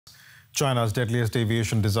China's deadliest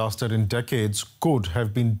aviation disaster in decades could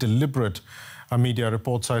have been deliberate. A media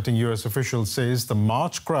report citing US officials says the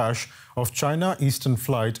March crash of China Eastern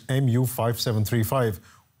flight MU-5735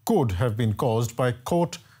 could have been caused by,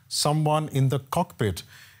 quote, someone in the cockpit.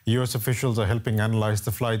 US officials are helping analyze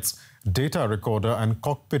the flight's data recorder and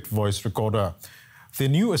cockpit voice recorder. The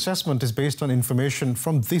new assessment is based on information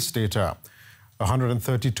from this data.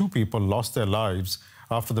 132 people lost their lives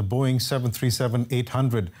after the Boeing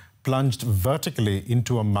 737-800 plunged vertically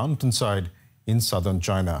into a mountainside in southern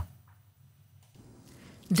China.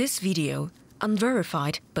 This video,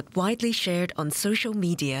 unverified but widely shared on social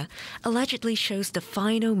media, allegedly shows the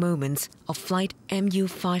final moments of flight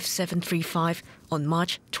MU-5735 on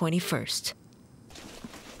March 21st.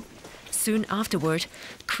 Soon afterward,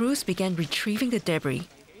 crews began retrieving the debris,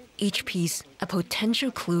 each piece a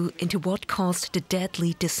potential clue into what caused the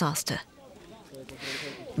deadly disaster.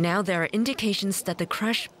 Now there are indications that the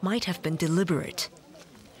crash might have been deliberate.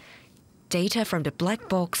 Data from the black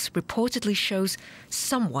box reportedly shows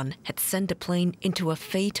someone had sent the plane into a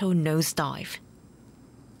fatal nosedive.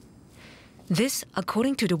 This,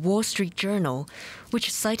 according to the Wall Street Journal,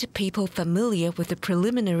 which cited people familiar with the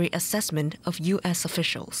preliminary assessment of US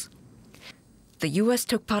officials. The US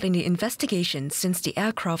took part in the investigation since the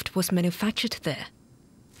aircraft was manufactured there.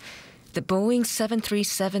 The Boeing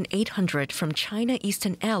 737-800 from China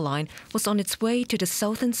Eastern Airline was on its way to the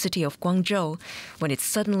southern city of Guangzhou when it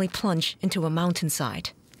suddenly plunged into a mountainside.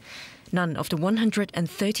 None of the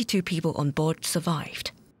 132 people on board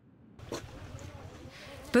survived.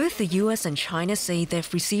 Both the US and China say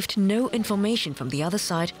they've received no information from the other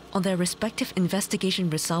side on their respective investigation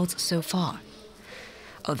results so far.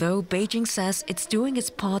 Although Beijing says it's doing its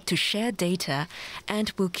part to share data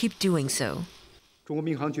and will keep doing so.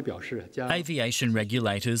 Aviation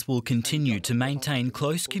regulators will continue to maintain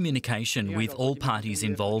close communication with all parties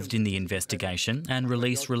involved in the investigation and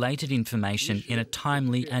release related information in a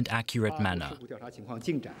timely and accurate manner.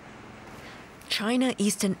 China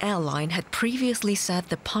Eastern Airline had previously said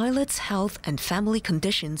the pilot's health and family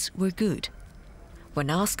conditions were good. When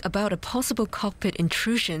asked about a possible cockpit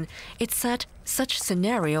intrusion, it said such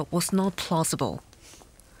scenario was not plausible.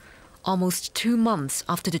 Almost 2 months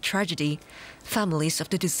after the tragedy, families of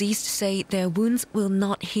the deceased say their wounds will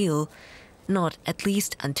not heal, not at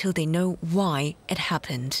least until they know why it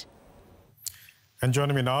happened. And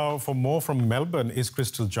joining me now for more from Melbourne is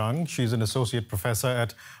Crystal Zhang. She's an associate professor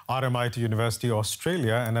at RMIT University,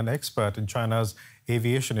 Australia, and an expert in China's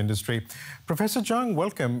aviation industry. Professor Zhang,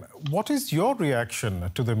 welcome. What is your reaction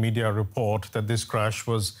to the media report that this crash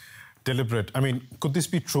was deliberate? I mean, could this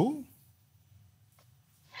be true?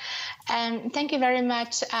 Thank you very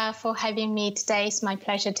much for having me today. It's my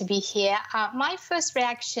pleasure to be here. My first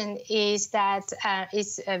reaction is that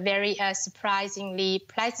it's very surprisingly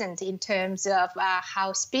pleasant in terms of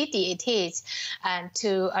how speedy it is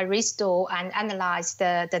to restore and analyze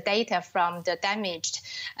the data from the damaged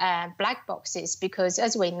black boxes, because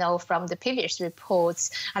as we know from the previous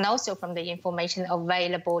reports and also from the information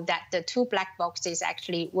available, that the 2 black boxes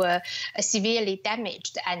actually were severely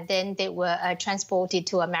damaged, and then they were transported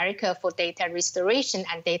to America for data restoration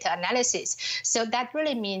and data analysis. So that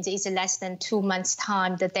really means it's less than 2 months'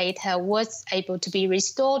 time the data was able to be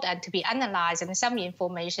restored and to be analyzed, and some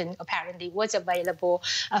information apparently was available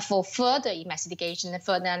for further investigation and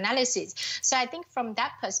further analysis. So I think from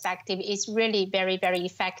that perspective, it's really very, very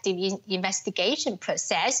effective investigation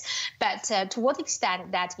process. But to what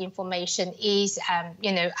extent that information is,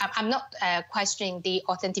 I'm not questioning the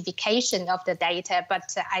authentication of the data,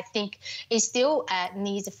 but I think it still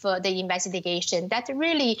needs further investigation that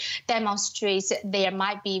really demonstrates there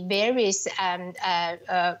might be various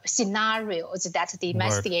scenarios that the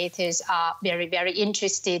investigators are very, very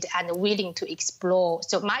interested and willing to explore.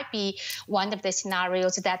 So it might be one of the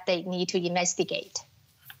scenarios that they need to investigate.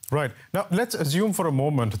 Right. Now, let's assume for a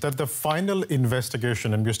moment that the final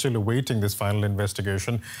investigation, and we're still awaiting this final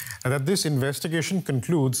investigation, and that this investigation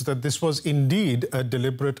concludes that this was indeed a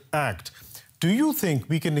deliberate act. Do you think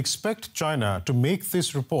we can expect China to make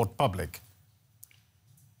this report public?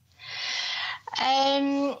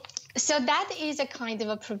 So that is a kind of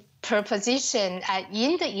a proposition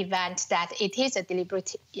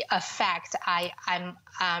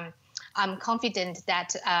I'm confident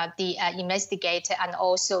that the investigator and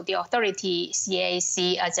also the authority,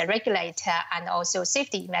 CAAC as a regulator, and also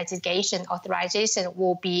safety investigation authorization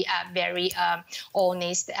will be very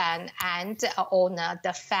honest and honor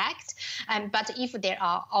the fact. But if there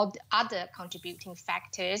are other contributing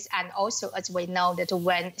factors, and also as we know that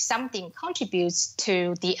when something contributes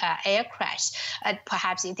to the air crash,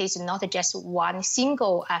 perhaps it is not just one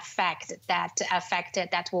single factor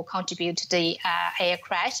that will contribute to the air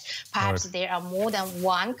crash. Perhaps there are more than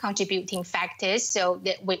one contributing factors, so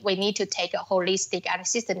that we need to take a holistic and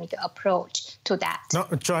systemic approach to that. Now,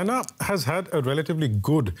 China has had a relatively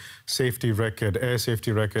good safety record, air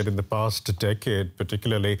safety record in the past decade,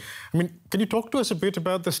 particularly. I mean, can you talk to us a bit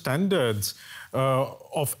about the standards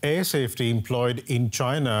of air safety employed in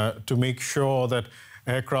China to make sure that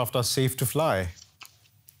aircraft are safe to fly?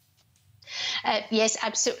 Yes,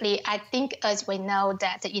 absolutely. I think as we know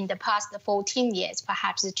that in the past 14 years,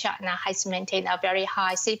 perhaps China has maintained a very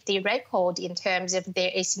high safety record in terms of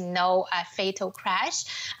there is no fatal crash.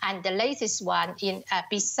 And the latest one,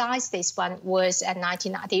 besides this one, was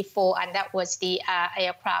 1994, and that was the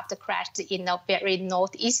aircraft crashed in a very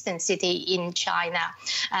northeastern city in China.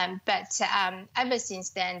 But ever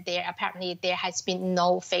since then, there has been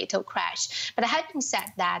no fatal crash. But having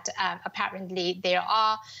said that, apparently there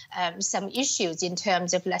are some issues in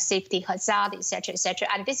terms of safety hazard, etc., etc.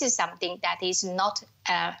 And this is something that is not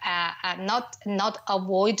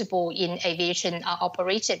avoidable in aviation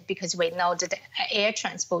operation, because we know that the air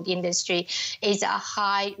transport industry is a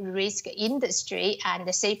high risk industry, and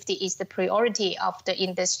the safety is the priority of the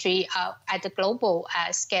industry at the global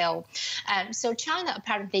scale. So China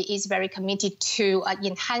apparently is very committed to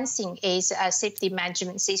enhancing its safety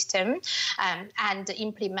management system and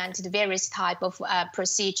implemented various type of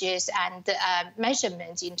procedures and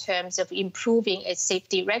measurements in terms of improving its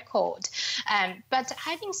safety record. But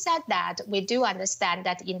having said that, we do understand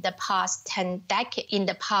that in the past 10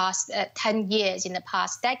 years,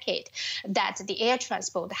 that the air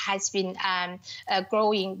transport has been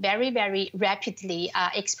growing very, very rapidly,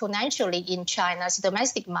 exponentially in China's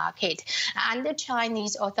domestic market. And the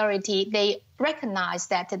Chinese authority, they recognize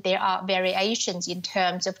that there are variations in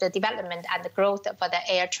terms of the development and the growth of the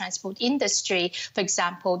air transport industry. For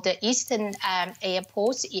example, the eastern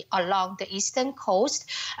airports along the eastern coast,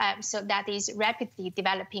 so that is rapidly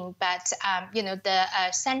developing. But the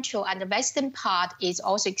central and the western part is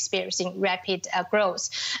also experiencing rapid growth.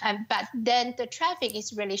 But then the traffic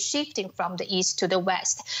is really shifting from the east to the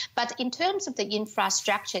west. But in terms of the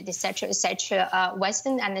infrastructure, etc.,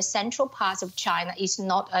 western and the central parts of China is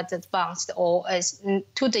not as advanced or as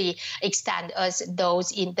to the extent as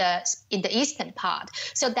those in the eastern part.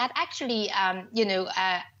 So that actually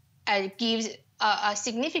gives a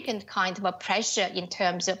significant kind of a pressure in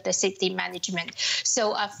terms of the safety management.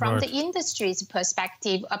 So from the industry's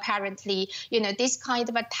perspective, apparently, this kind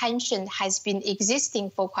of a tension has been existing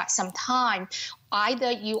for quite some time.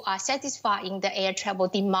 Either you are satisfying the air travel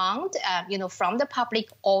demand, from the public,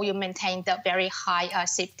 or you maintain the very high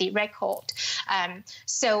safety record.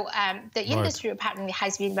 So the industry apparently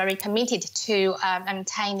has been very committed to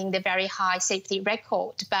maintaining the very high safety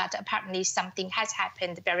record, but apparently something has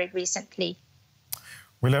happened very recently.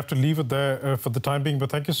 We'll have to leave it there for the time being,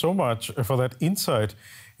 but thank you so much for that insight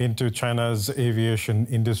into China's aviation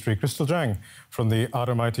industry. Crystal Zhang from the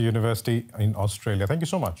RMIT University in Australia. Thank you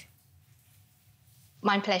so much.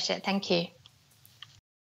 My pleasure. Thank you.